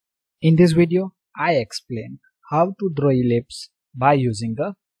In this video, I explain how to draw ellipse by using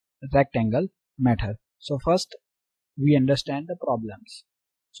the rectangle method. So first, we understand the problems.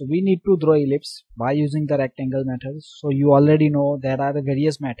 So we need to draw ellipse by using the rectangle method. So you already know there are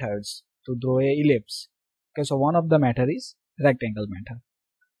various methods to draw a ellipse. Okay, so one of the method is rectangle method.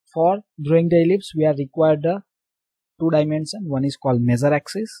 For drawing the ellipse, we are required the two dimension. One is called major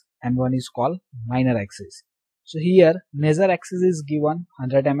axis and one is called minor axis. So here major axis is given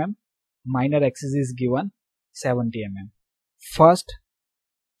 100 mm, minor axis is given 70 mm. First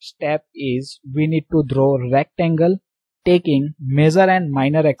step is we need to draw rectangle taking major and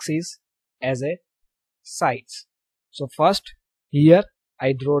minor axis as a sides. So first here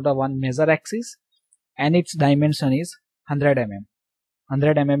I draw the one major axis and its dimension is 100 mm.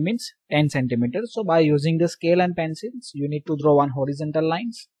 100 mm means 10 centimeters. So by using the scale and pencils you need to draw one horizontal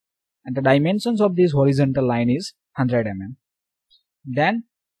lines and the dimensions of this horizontal line is 100 mm. Then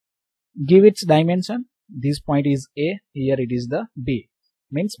give its dimension. This point is A, here it is the B,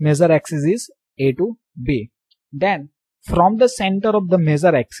 means major axis is A to B. Then from the center of the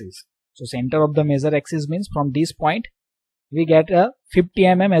major axis, so center of the major axis means from this point we get a 50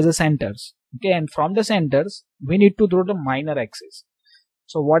 mm as a centers. Okay, and from the centers we need to draw the minor axis.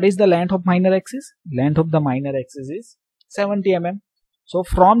 So what is the length of minor axis? Length of the minor axis is 70 mm. So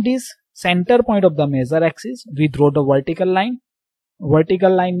from this center point of the major axis we draw the vertical line.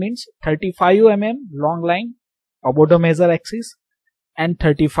 Vertical line means 35 mm long line above the major axis and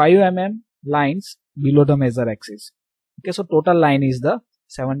 35 mm lines below the major axis. Okay, so total line is the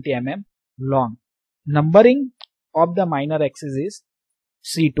 70 mm long. Numbering of the minor axis is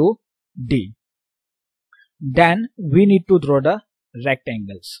C to D. Then we need to draw the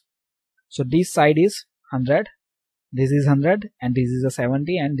rectangles. So this side is 100, this is 100 and this is the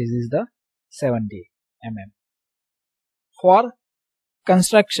 70 and this is the 70 mm. For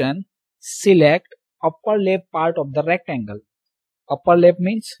construction, select upper left part of the rectangle. Upper left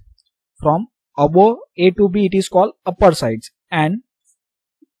means from above A to B it is called upper sides, and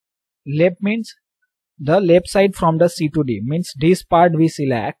left means the left side from the C to D, means this part we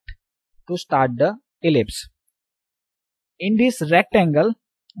select to start the ellipse. In this rectangle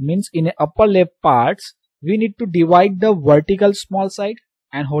means in a upper left parts we need to divide the vertical small side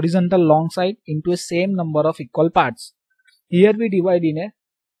and horizontal long side into a same number of equal parts. Here we divide in a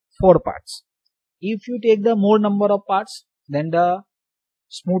 4 parts. If you take the more number of parts, then the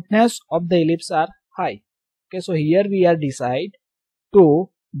smoothness of the ellipse are high. Okay, so here we are decide to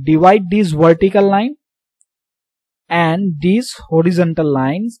divide this vertical line and these horizontal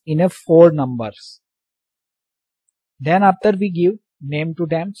lines in a 4 numbers. Then after we give name to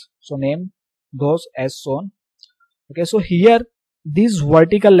them, so name those as shown. Okay, so here this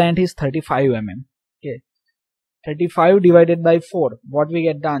vertical length is 35 mm. Okay, 35 divided by 4, what we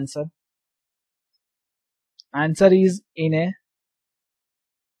get the answer? Answer is in a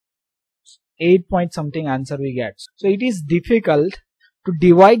 8 point something answer we get. So it is difficult to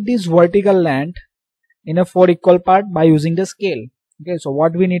divide this vertical length in a 4 equal part by using the scale. Okay, so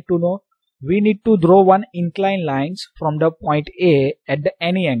what we need to know? We need to draw one inclined lines from the point A at the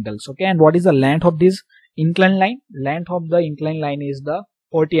any angles. Okay, and what is the length of this inclined line? Length of the inclined line is the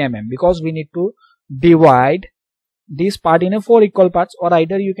 40 mm, because we need to divide this part in a 4 equal parts, or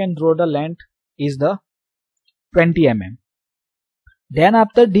either you can draw the length is the 20 mm. Then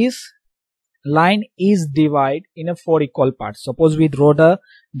after this line is divided in a 4 equal parts. Suppose we draw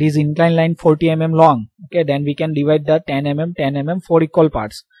this inclined line 40 mm long. Okay, then we can divide the 10 mm 4 equal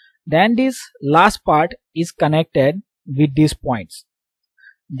parts. Then this last part is connected with these points.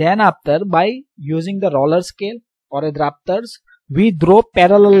 Then after by using the roller scale or a drafters we draw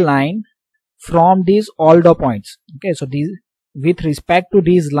parallel line from these all the points. Okay, so these with respect to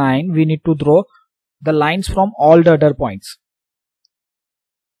this line we need to draw the lines from all the other points.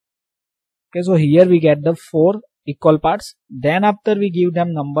 Okay, so here we get the 4 equal parts. Then after we give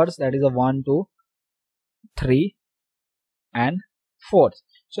them numbers, that is a 1, 2, 3 and 4.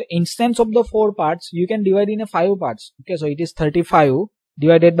 So instance of the 4 parts you can divide in a 5 parts. Okay, so it is 35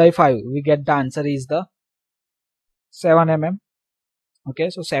 divided by 5, we get the answer is the 7 mm.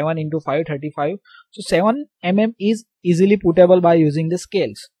 Okay, so 7 into 5, 35. So 7 mm is easily putable by using the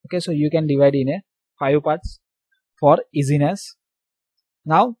scales. Okay, so you can divide in a 5 parts for easiness.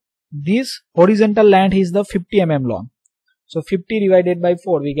 Now this horizontal length is the 50 mm long. So 50 divided by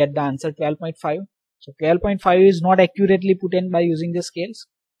 4 we get the answer 12.5. So 12.5 is not accurately put in by using the scales.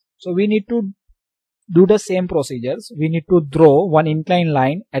 So we need to do the same procedures. We need to draw one inclined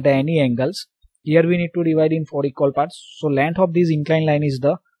line at any angles. Here we need to divide in 4 equal parts. So length of this inclined line is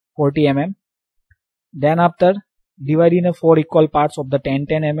the 40 mm. Then after divide in a 4 equal parts of the 10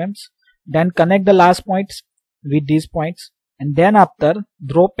 mm. Then connect the last points with these points, and then after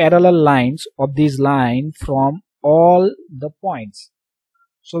draw parallel lines of this line from all the points.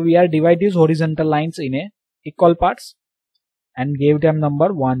 So we are divide these horizontal lines in a equal parts and gave them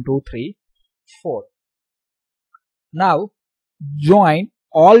number 1, 2, 3, 4. Now join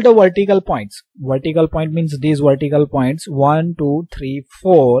all the vertical points. Vertical point means these vertical points 1, 2, 3,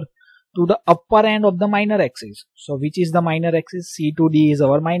 4 to the upper end of the minor axis. So which is the minor axis? C to D is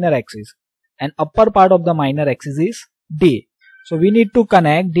our minor axis, and upper part of the minor axis is D. So we need to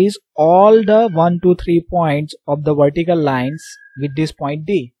connect these all the 1, 2, 3 points of the vertical lines with this point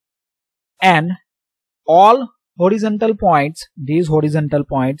D, and all horizontal points, these horizontal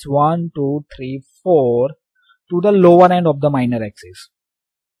points 1, 2, 3, 4 to the lower end of the minor axis.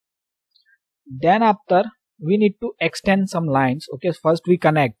 Then after we need to extend some lines. Okay, first we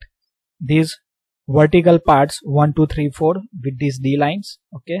connect these vertical parts 1, 2, 3, 4 with these D lines.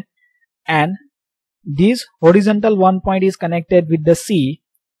 Okay, and this horizontal one point is connected with the C,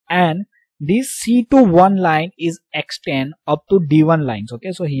 and this C to 1 line is extend up to D1 lines.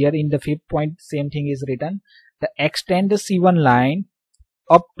 Okay, so here in the 5th point same thing is written, the extend the C1 line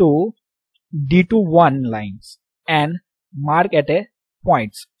up to D2 1 lines and mark at a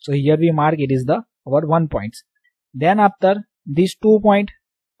points. So here we mark it is the our 1 points. Then after this 2 point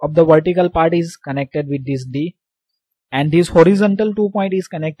of the vertical part is connected with this D, and this horizontal 2 point is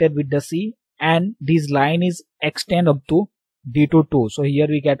connected with the C, and this line is extend up to D2 2. So here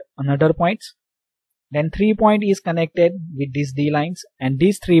we get another points. Then 3 point is connected with these D lines, and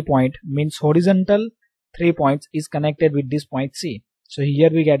this 3 point means horizontal 3 points is connected with this point C. So here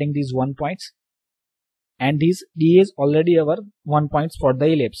we getting these 1 points, and this D is already our 1 points for the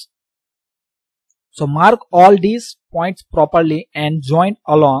ellipse. So mark all these points properly and join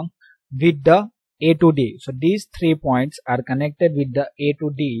along with the A to D. So these 3 points are connected with the A to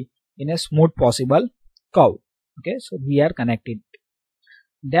D in a smooth possible curve. Okay, so we are connected.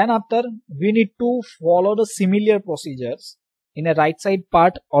 Then after we need to follow the similar procedures in a right side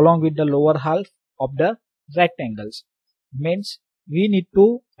part along with the lower half of the rectangles. Means we need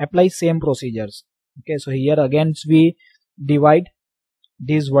to apply same procedures. Okay, so here again we divide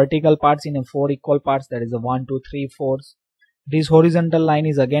these vertical parts in a 4 equal parts, that is a 1, 2, 3, 4. This horizontal line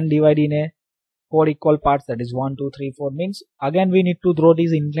is again divided in a 4 equal parts, that is 1, 2, 3, 4. Means again we need to draw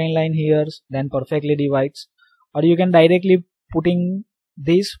this inclined line here, then perfectly divides, or you can directly putting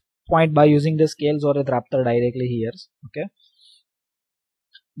this point by using the scales or a drafter directly here. Okay,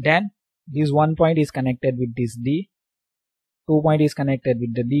 then this 1 point is connected with this D, 2 point is connected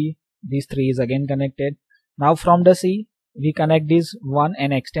with the D, this 3 is again connected. Now from the C we connect this 1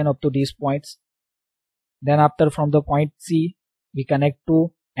 and extend up to these points. Then after from the point C we connect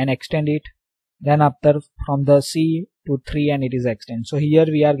 2 and extend it. Then after from the C to 3 and it is extend. So here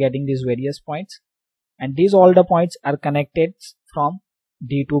we are getting these various points, and these all the points are connected from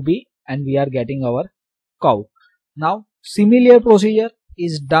D to B, and we are getting our curve. Now similar procedure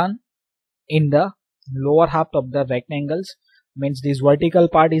is done in the lower half of the rectangles. Means this vertical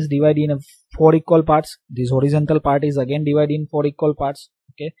part is divided in 4 equal parts, this horizontal part is again divided in 4 equal parts.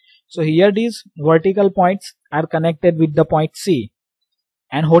 Okay, so here these vertical points are connected with the point C,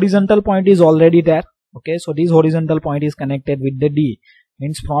 and horizontal point is already there. Okay, so this horizontal point is connected with the D.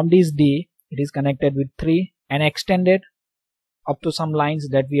 Means from this D it is connected with 3 and extended up to some lines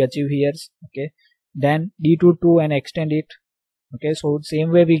that we achieve here. Okay, then D to 2 and extend it. Okay, so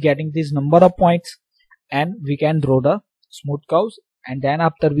same way we getting this number of points, and we can draw the smooth curves, and then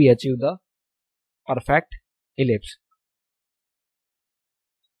after we achieve the perfect ellipse.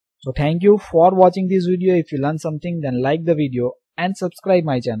 So thank you for watching this video. If you learned something, then like the video and subscribe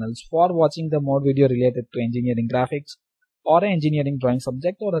my channels for watching the more video related to engineering graphics or engineering drawing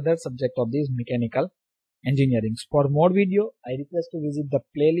subject or other subject of this mechanical engineering. For more video I request to visit the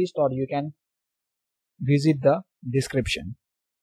playlist, or you can visit the description.